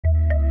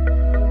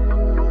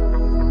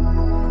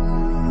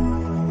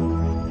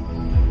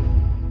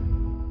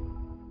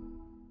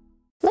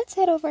let's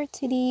head over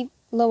to the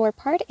lower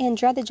part and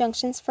draw the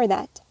junctions for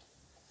that.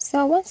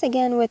 So once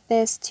again, with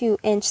this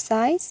 2-inch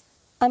size,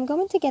 I'm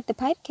going to get the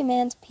pipe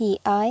command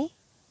PI,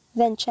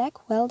 then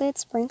check welded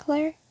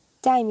sprinkler,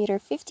 diameter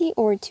 50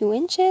 or 2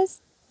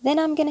 inches. Then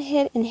I'm going to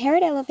hit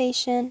inherit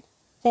elevation,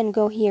 then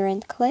go here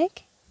and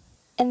click,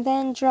 and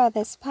then draw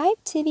this pipe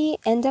to the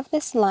end of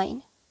this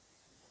line.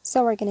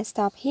 So we're going to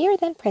stop here,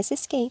 then press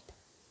escape.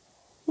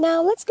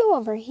 Now let's go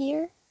over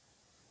here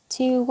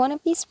to one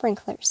of these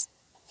sprinklers.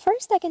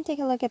 First, I can take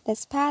a look at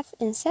this path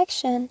in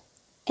section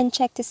and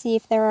check to see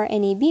if there are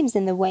any beams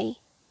in the way.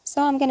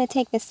 So I'm going to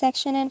take this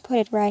section and put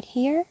it right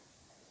here,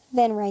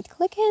 then right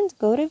click and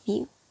go to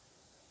view.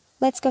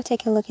 Let's go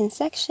take a look in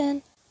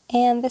section,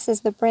 and this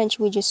is the branch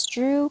we just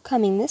drew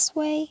coming this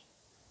way,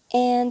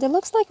 and it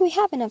looks like we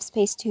have enough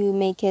space to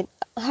make it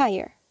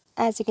higher.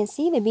 As you can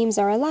see, the beams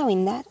are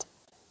allowing that.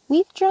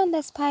 We've drawn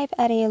this pipe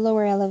at a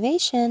lower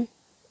elevation.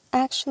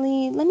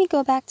 Actually, let me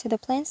go back to the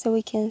plan so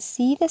we can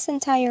see this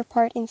entire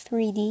part in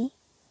 3D.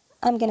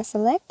 I'm going to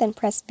select, then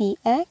press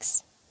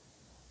BX,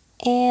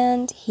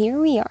 and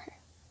here we are.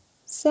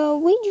 So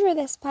we drew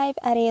this pipe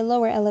at a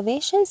lower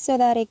elevation so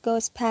that it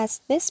goes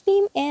past this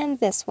beam and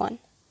this one.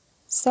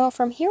 So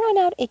from here on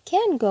out, it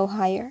can go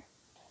higher.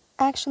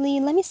 Actually,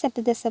 let me set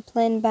the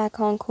discipline back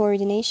on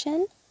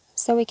coordination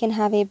so we can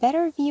have a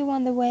better view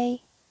on the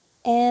way.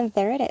 And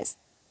there it is.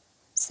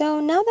 So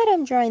now that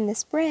I'm drawing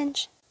this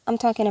branch, I'm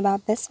talking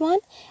about this one,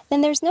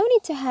 then there's no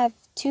need to have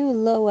too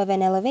low of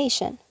an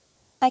elevation.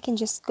 I can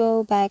just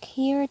go back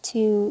here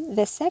to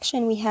this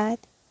section we had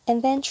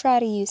and then try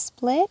to use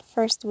split.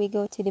 First we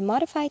go to the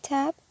modify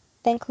tab,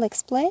 then click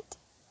split,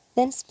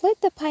 then split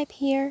the pipe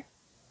here,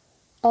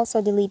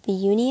 also delete the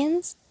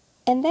unions,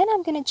 and then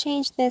I'm going to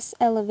change this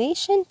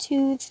elevation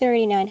to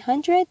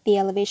 3900, the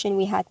elevation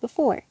we had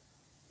before.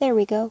 There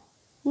we go.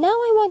 Now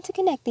I want to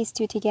connect these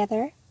two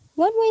together.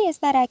 One way is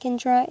that I can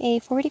draw a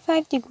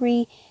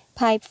 45-degree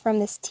pipe from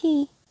this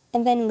T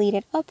and then lead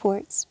it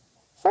upwards.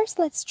 First,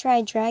 let's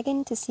try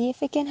dragging to see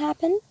if it can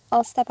happen.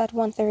 I'll stop at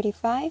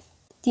 135.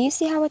 Do you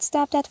see how it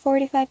stopped at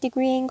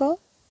 45-degree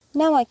angle?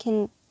 Now I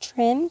can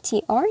trim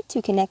TR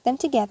to connect them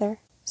together.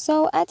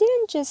 So I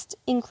didn't just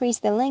increase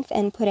the length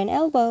and put an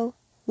elbow,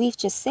 we've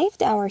just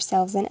saved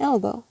ourselves an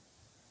elbow.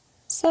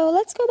 So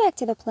let's go back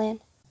to the plan.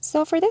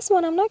 So for this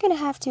one, I'm not going to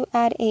have to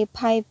add a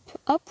pipe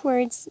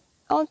upwards.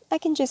 I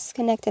can just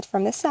connect it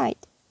from the side.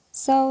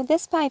 So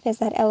this pipe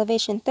is at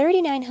elevation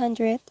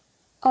 3900.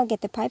 I'll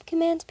get the pipe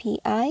command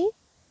PI,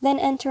 then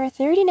enter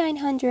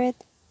 3900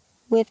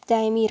 with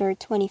diameter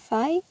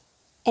 25.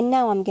 And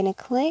now I'm going to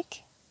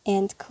click,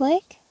 and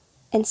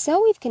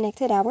so we've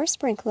connected our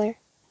sprinkler.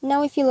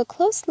 Now if you look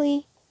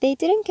closely, they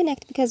didn't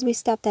connect because we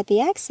stopped at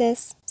the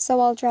axis, so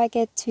I'll drag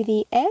it to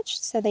the edge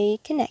so they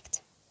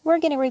connect. We're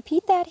going to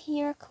repeat that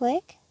here,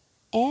 click,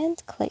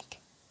 and click.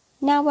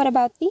 Now what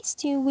about these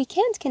two? We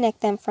can't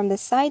connect them from the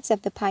sides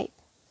of the pipe.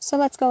 So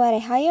let's go at a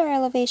higher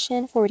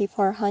elevation,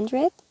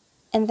 4400,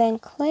 and then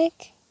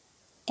click,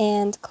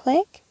 and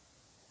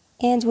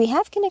we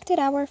have connected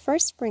our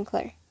first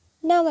sprinkler.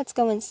 Now let's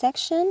go in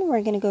section.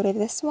 We're going to go to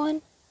this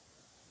one.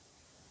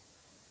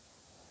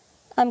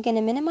 I'm going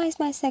to minimize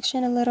my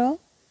section a little,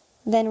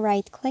 then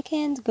right click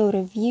and go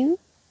to view.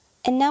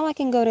 And now I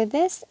can go to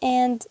this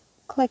and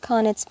click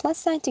on its plus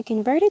sign to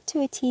convert it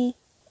to a T.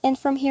 And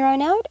from here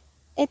on out,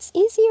 it's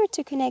easier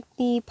to connect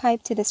the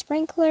pipe to the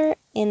sprinkler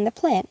in the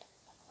plan.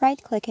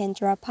 Right click and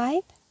draw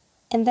pipe,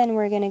 and then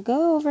we're going to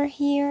go over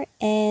here,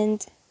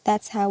 and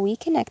that's how we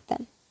connect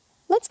them.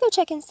 Let's go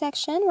check in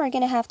section. We're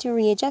going to have to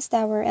readjust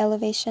our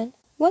elevation.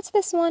 What's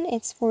this one?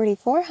 It's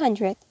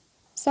 4400.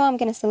 So I'm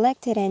going to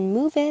select it and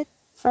move it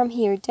from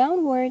here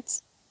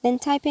downwards, then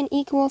type in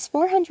equals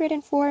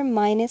 404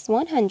 minus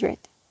 100.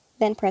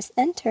 Then press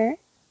enter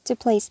to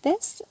place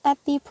this at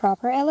the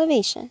proper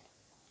elevation.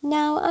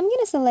 Now I'm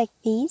going to select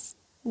these,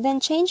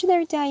 then change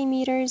their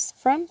diameters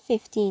from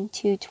 15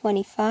 to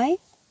 25.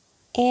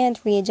 And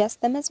readjust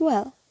them as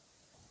well.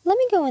 Let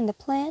me go in the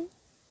plan.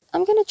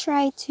 I'm going to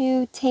try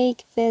to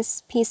take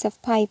this piece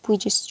of pipe we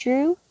just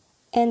drew,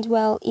 and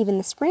well, even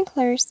the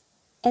sprinklers,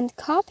 and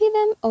copy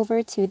them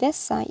over to this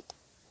side.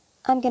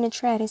 I'm going to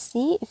try to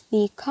see if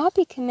the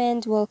copy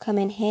command will come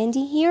in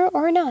handy here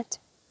or not.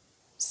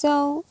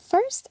 So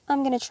first,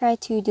 I'm going to try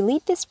to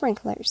delete the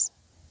sprinklers.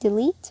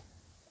 Delete.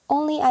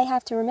 Only I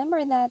have to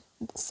remember that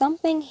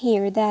something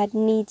here that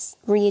needs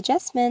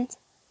readjustment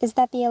is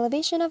that the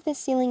elevation of the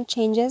ceiling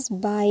changes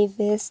by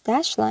this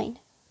dash line.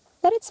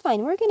 But it's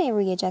fine, we're going to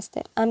readjust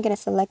it. I'm going to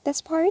select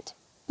this part,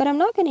 but I'm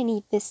not going to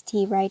need this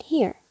T right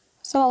here.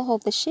 So I'll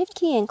hold the Shift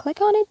key and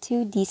click on it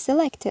to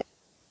deselect it.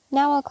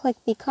 Now I'll click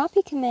the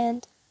copy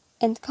command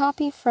and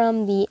copy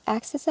from the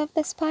axis of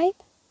this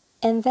pipe,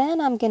 and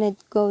then I'm going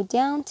to go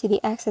down to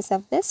the axis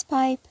of this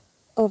pipe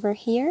over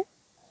here.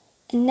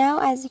 And now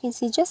as you can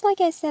see, just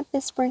like I said,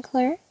 this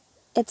sprinkler,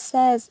 it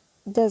says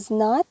does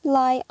not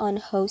lie on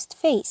host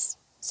face.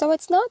 So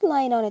it's not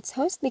lying on its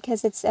host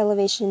because its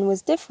elevation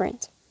was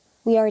different.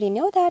 We already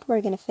know that,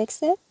 we're going to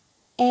fix it.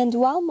 And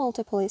while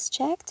multiple is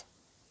checked,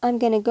 I'm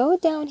going to go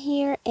down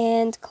here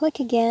and click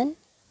again,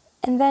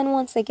 And then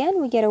once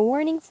again, we get a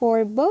warning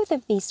for both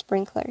of these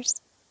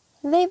sprinklers.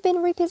 They've been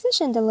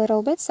repositioned a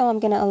little bit, so I'm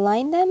going to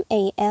align them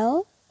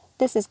AL.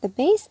 This is the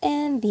base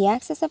and the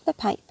axis of the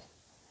pipe.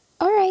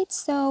 Alright,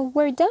 so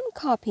we're done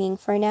copying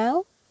for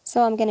now.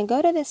 So I'm going to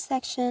go to this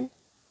section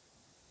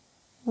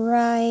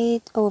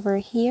right over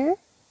here.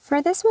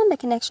 For this one, the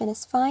connection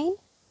is fine.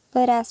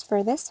 But as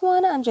for this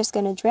one, I'm just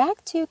going to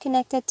drag to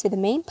connect it to the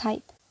main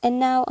pipe. And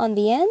now on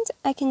the end,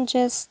 I can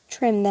just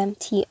trim them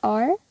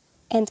TR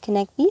and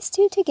connect these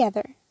two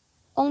together.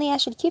 Only I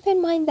should keep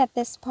in mind that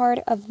this part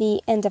of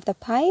the end of the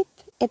pipe,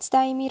 its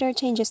diameter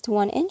changes to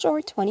 1 inch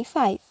or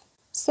 25.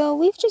 So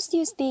we've just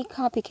used the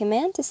copy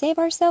command to save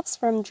ourselves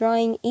from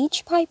drawing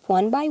each pipe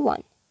one by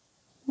one.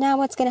 Now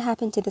what's going to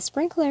happen to the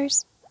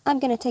sprinklers? I'm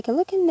going to take a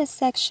look in this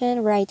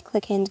section, right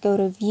click and go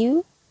to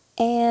view,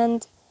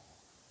 and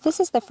this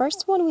is the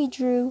first one we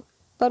drew,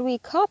 but we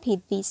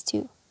copied these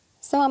two.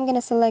 So I'm going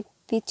to select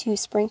the two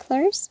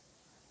sprinklers,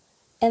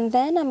 and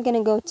then I'm going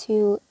to go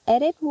to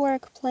Edit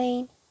Work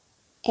Plane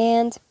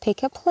and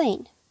Pick a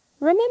Plane.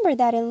 Remember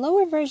that in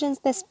lower versions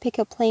this Pick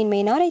a Plane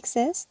may not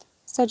exist,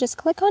 so just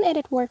click on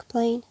Edit Work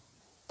Plane,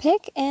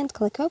 pick and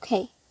click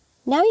OK.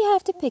 Now you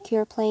have to pick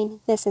your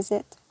plane, this is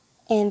it.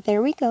 And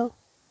there we go.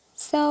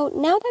 So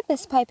now that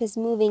this pipe is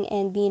moving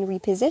and being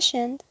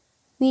repositioned,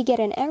 we get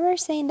an error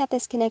saying that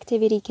this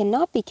connectivity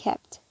cannot be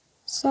kept.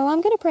 So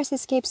I'm going to press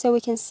Escape so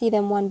we can see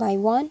them one by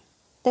one.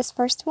 This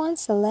first one,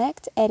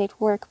 select, edit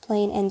work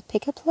plane and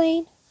pick a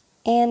plane.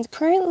 And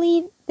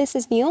currently, this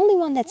is the only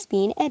one that's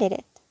being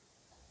edited.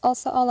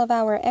 Also, all of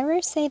our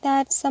errors say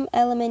that some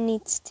element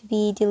needs to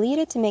be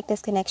deleted to make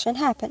this connection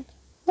happen.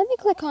 Let me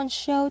click on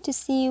Show to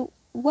see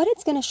what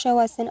it's going to show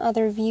us in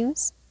other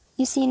views.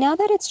 You see, now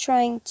that it's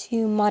trying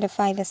to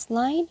modify this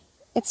line,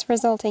 it's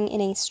resulting in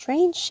a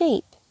strange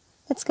shape.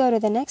 Let's go to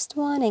the next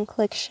one and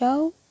click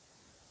Show.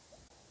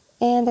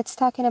 And it's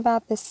talking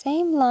about the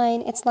same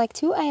line. It's like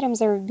two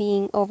items are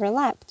being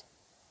overlapped.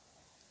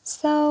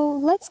 So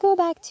let's go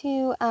back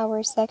to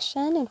our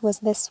section. It was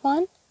this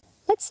one.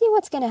 Let's see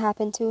what's going to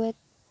happen to it.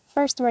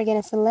 First, we're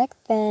going to select,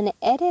 then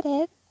edit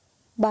it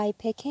by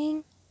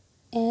picking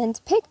and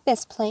pick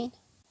this plane.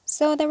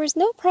 So there was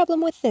no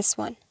problem with this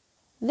one.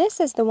 This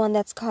is the one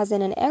that's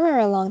causing an error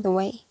along the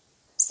way.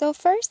 So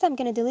first, I'm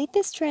going to delete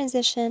this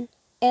transition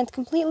and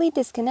completely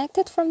disconnect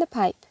it from the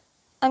pipe.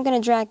 I'm going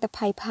to drag the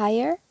pipe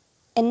higher,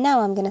 and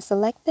now I'm going to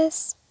select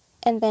this,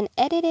 and then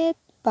edit it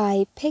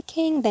by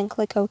picking, then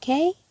click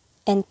OK,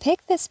 and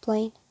pick this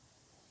plane.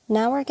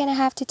 Now we're going to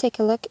have to take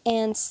a look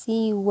and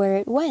see where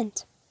it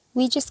went.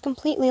 We just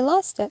completely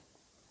lost it.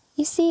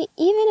 You see,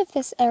 even if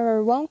this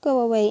error won't go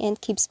away and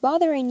keeps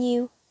bothering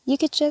you, you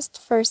could just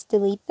first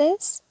delete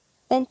this,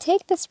 then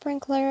take the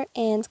sprinkler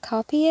and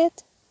copy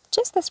it,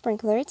 just the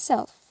sprinkler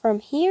itself, from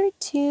here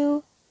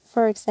to,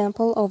 for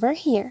example, over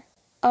here.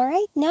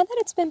 Alright, now that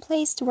it's been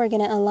placed, we're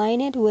going to align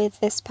it with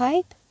this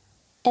pipe,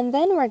 and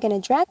then we're going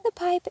to drag the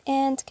pipe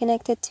and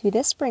connect it to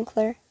this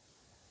sprinkler.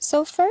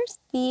 So first,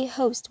 the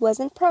host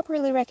wasn't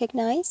properly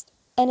recognized,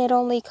 and it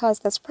only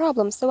caused us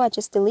problems, so I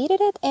just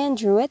deleted it and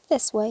drew it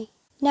this way.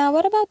 Now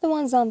what about the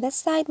ones on this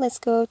side? Let's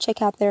go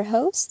check out their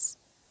hosts.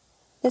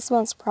 This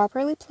one's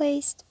properly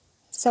placed,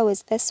 so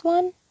is this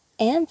one,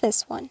 and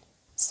this one.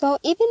 So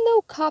even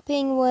though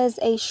copying was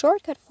a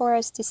shortcut for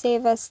us to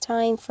save us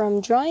time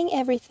from drawing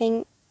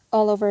everything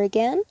all over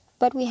again,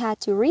 but we had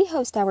to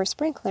rehost our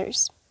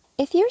sprinklers.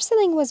 If your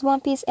ceiling was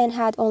one piece and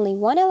had only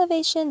one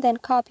elevation, then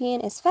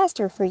copying is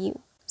faster for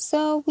you.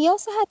 So we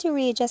also had to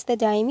readjust the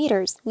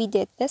diameters. We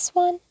did this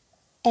one,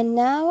 and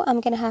now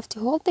I'm going to have to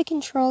hold the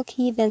control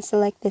key, then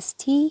select this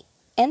T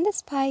and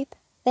this pipe,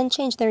 then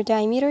change their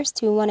diameters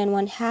to 1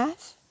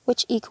 1/2,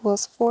 which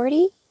equals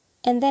 40.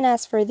 And then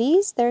as for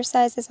these, their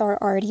sizes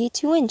are already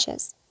 2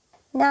 inches.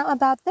 Now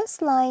about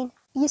this line,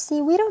 you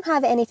see we don't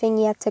have anything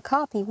yet to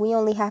copy. We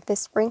only have this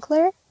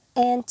sprinkler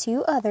and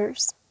two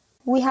others.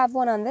 We have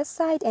one on this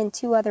side and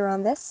two other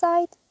on this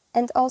side,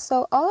 and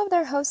also all of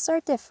their hosts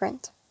are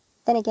different.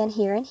 Then again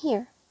here and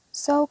here.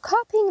 So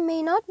copying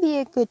may not be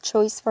a good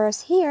choice for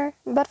us here,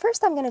 but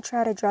first I'm going to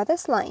try to draw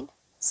this line.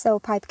 So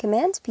pipe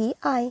command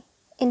PI,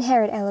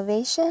 inherit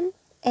elevation,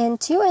 and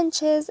 2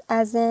 inches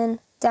as in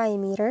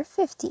diameter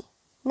 50.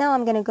 Now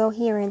I'm going to go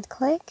here and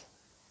click,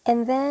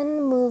 and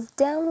then move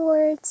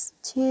downwards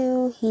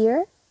to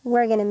here.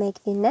 We're going to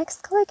make the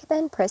next click,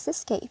 then press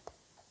escape.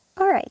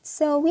 Alright,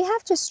 so we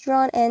have just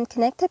drawn and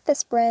connected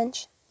this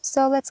branch.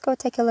 So let's go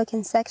take a look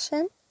in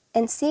section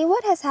and see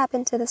what has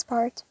happened to this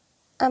part.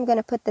 I'm going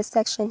to put this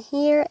section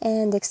here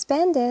and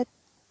expand it,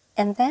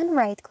 and then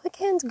right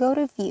click and go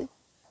to view.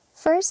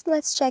 First,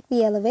 let's check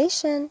the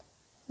elevation.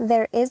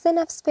 There is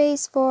enough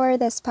space for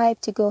this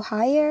pipe to go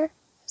higher.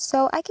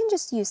 So I can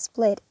just use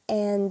split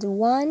and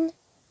 1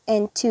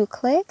 and 2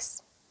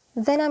 clicks.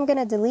 Then I'm going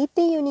to delete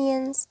the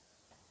unions,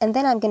 and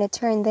then I'm going to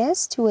turn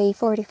this to a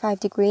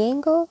 45-degree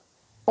angle,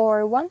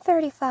 or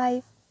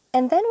 135.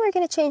 And then we're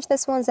going to change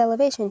this one's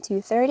elevation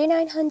to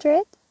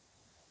 3900.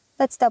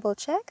 Let's double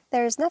check.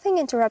 There's nothing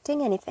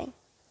interrupting anything.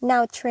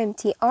 Now trim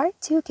TR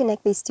to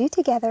connect these two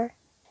together.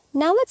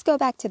 Now let's go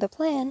back to the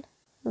plan.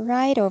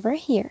 right over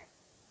here.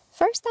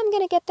 First, I'm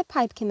going to get the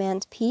pipe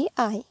command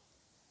PI,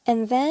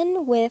 and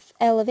then with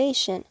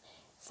elevation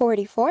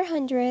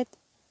 4400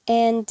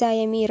 and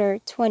diameter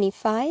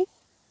 25,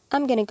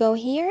 I'm going to go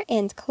here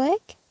and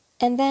click,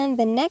 and then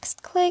the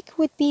next click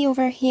would be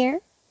over here,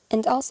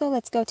 and also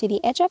let's go to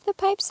the edge of the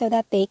pipe so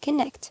that they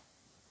connect.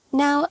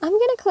 Now I'm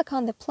going to click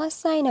on the plus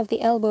sign of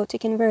the elbow to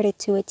convert it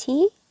to a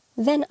T,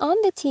 then on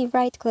the T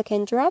right click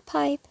and draw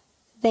pipe,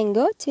 then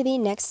go to the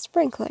next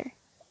sprinkler.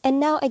 And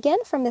now again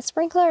from the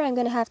sprinkler I'm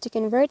going to have to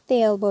convert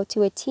the elbow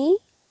to a T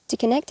to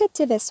connect it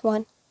to this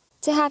one.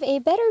 To have a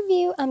better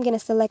view, I'm going to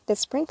select the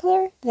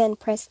sprinkler, then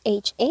press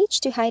HH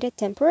to hide it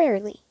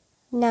temporarily.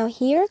 Now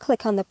here,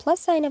 click on the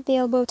plus sign of the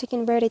elbow to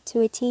convert it to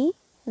a T,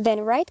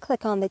 then right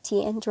click on the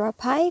T and draw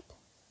pipe,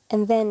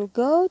 and then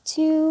go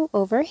to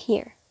over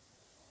here.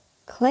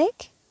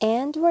 Click,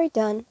 and we're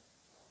done.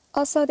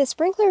 Also, the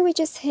sprinkler we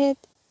just hit,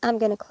 I'm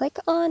going to click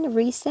on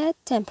Reset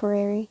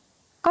Temporary.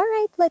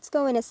 Alright, let's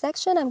go in a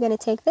section. I'm going to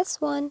take this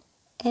one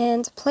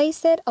and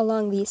place it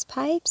along these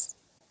pipes.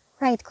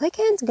 Right click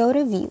and go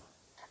to View.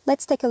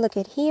 Let's take a look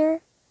at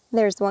here.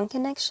 There's one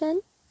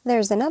connection,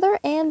 there's another,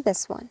 and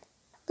this one.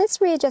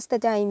 Let's readjust the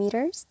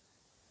diameters.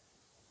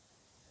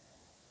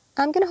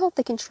 I'm going to hold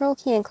the Control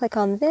key and click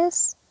on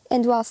this,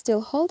 and while still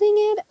holding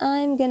it,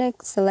 I'm going to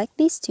select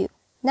these two.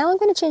 Now I'm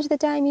going to change the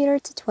diameter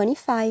to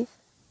 25.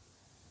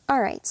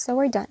 Alright, so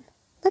we're done.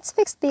 Let's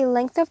fix the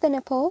length of the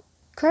nipple.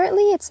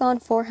 Currently it's on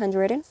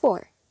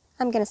 404.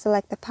 I'm going to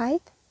select the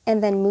pipe,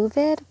 and then move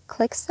it,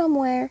 click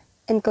somewhere,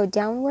 and go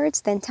downwards,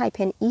 then type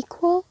in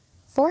equal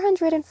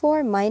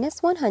 404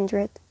 minus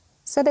 100.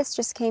 So this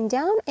just came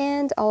down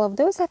and all of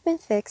those have been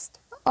fixed.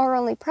 Our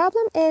only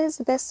problem is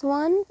this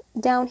one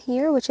down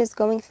here, which is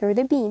going through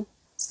the beam.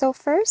 So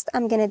first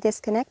I'm going to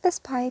disconnect this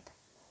pipe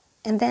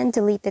and then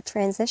delete the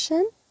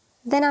transition.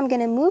 Then I'm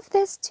going to move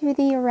this to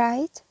the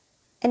right,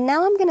 and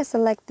now I'm going to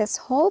select this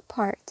whole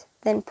part,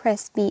 then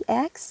press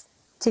BX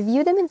to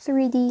view them in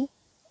 3D.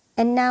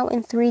 And now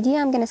in 3D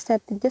I'm going to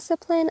set the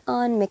discipline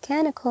on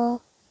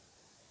mechanical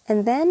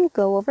and then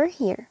go over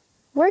here.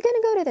 We're going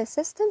to go to the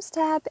Systems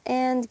tab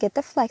and get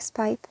the flex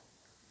pipe.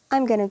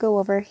 I'm going to go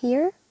over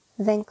here,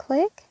 then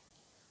click,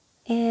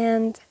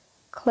 and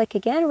click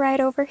again right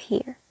over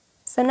here.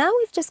 So now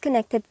we've just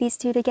connected these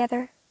two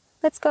together.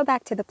 Let's go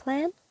back to the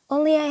plan.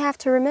 Only I have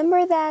to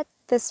remember that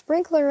the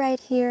sprinkler right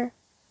here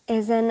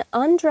is an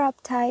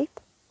on-drop type,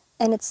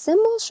 and its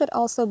symbol should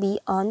also be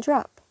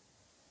on-drop.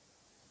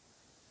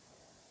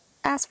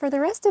 As for the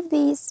rest of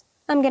these,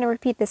 I'm going to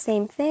repeat the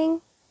same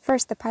thing.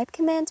 First the pipe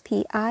command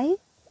PI,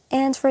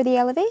 and for the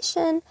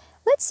elevation,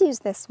 let's use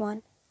this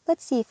one.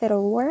 Let's see if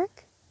it'll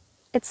work.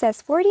 It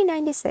says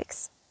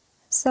 4096.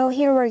 So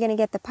here we're going to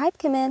get the pipe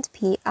command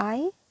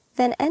PI,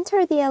 then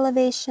enter the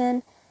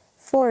elevation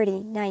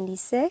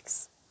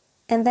 4096,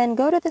 and then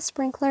go to the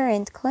sprinkler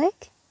and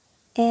click,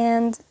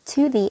 and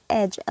to the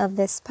edge of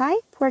this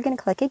pipe, we're going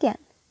to click again.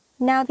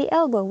 Now the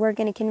elbow, we're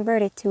going to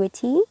convert it to a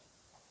T,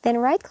 then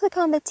right click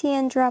on the T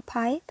and draw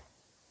pipe,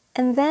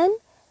 and then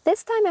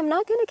this time I'm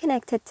not going to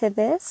connect it to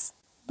this,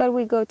 but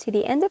we go to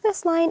the end of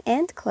this line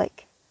and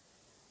click.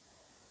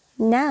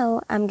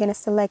 Now I'm going to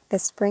select the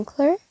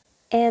sprinkler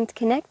and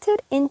connect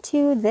it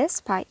into this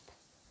pipe.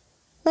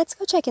 Let's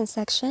go check in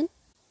section.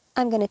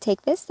 I'm going to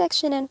take this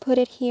section and put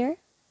it here,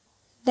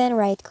 then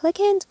right click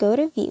and go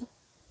to View.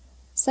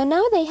 So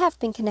now they have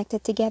been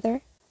connected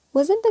together.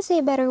 Wasn't this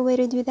a better way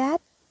to do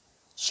that?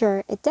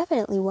 Sure, it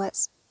definitely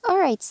was.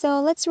 Alright,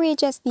 so let's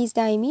readjust these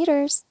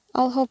diameters.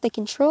 I'll hold the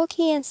Control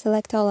key and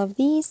select all of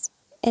these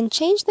and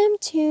change them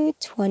to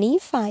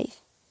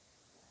 25.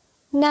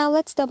 Now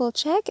let's double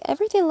check.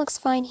 Everything looks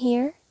fine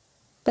here.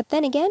 But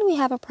then again, we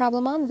have a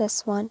problem on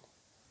this one.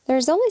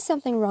 There's only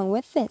something wrong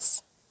with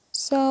this.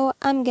 So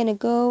I'm gonna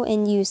go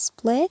and use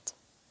split,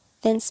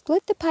 then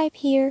split the pipe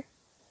here,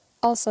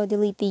 also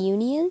delete the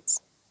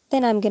unions.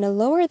 Then I'm gonna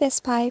lower this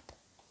pipe,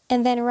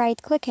 and then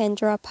right click and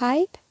draw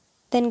pipe,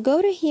 then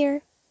go to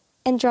here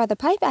and draw the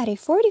pipe at a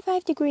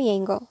 45-degree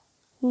angle.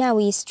 Now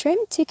we use trim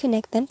to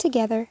connect them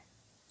together.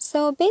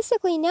 So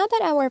basically, now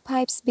that our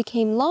pipes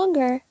became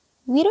longer,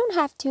 we don't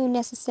have to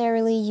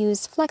necessarily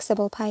use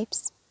flexible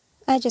pipes.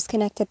 I just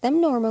connected them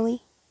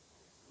normally.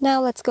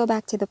 Now let's go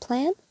back to the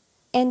plan,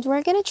 and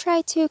we're going to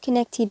try to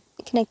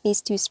connect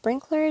these two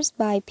sprinklers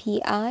by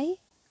PI.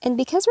 And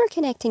because we're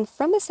connecting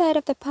from the side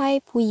of the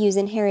pipe, we use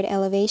inherit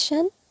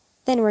elevation.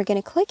 Then we're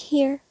going to click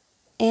here,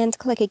 and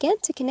click again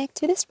to connect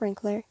to the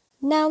sprinkler.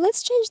 Now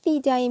let's change the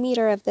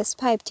diameter of this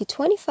pipe to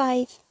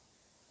 25.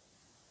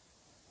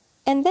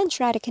 And then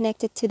try to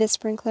connect it to the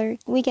sprinkler.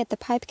 We get the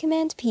pipe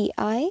command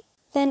PI,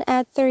 then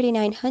at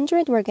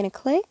 3900 we're going to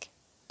click,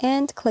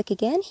 and click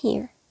again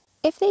here.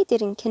 If they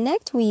didn't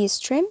connect, we use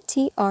trim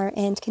TR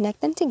and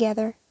connect them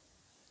together.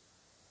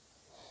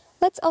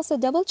 Let's also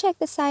double check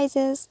the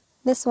sizes.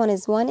 This one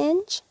is 1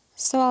 inch,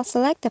 so I'll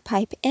select the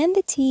pipe and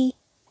the T,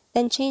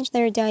 then change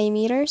their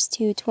diameters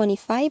to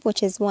 25,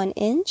 which is 1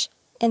 inch,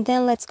 and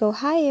then let's go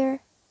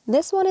higher.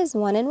 This one is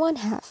 1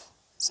 1/2.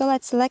 So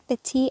let's select the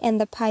T and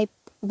the pipe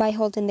by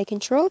holding the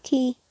Control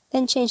key,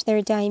 then change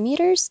their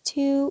diameters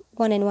to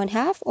 1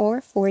 1/2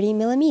 or 40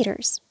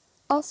 millimeters.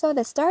 Also,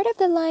 the start of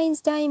the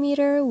line's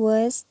diameter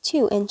was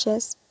 2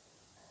 inches.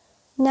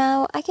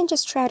 Now, I can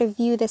just try to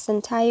view this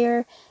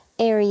entire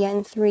area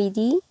in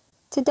 3D.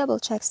 To double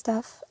check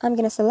stuff, I'm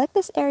going to select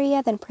this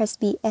area, then press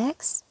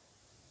BX.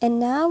 And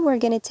now we're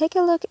going to take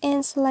a look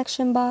in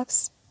selection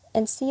box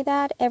and see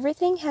that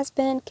everything has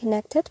been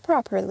connected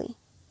properly.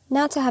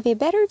 Now to have a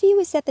better view,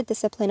 we set the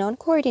discipline on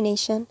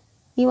coordination.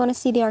 We want to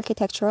see the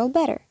architectural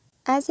better.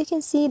 As you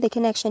can see, the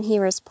connection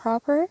here is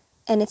proper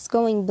and it's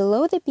going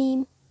below the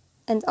beam,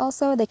 and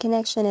also the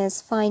connection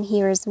is fine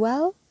here as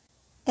well,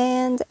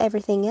 and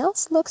everything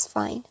else looks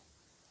fine.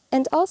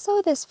 And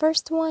also this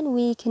first one,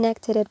 we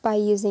connected it by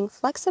using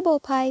flexible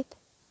pipe,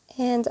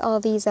 and all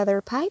these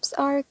other pipes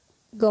are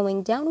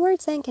going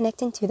downwards and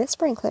connecting to the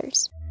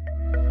sprinklers.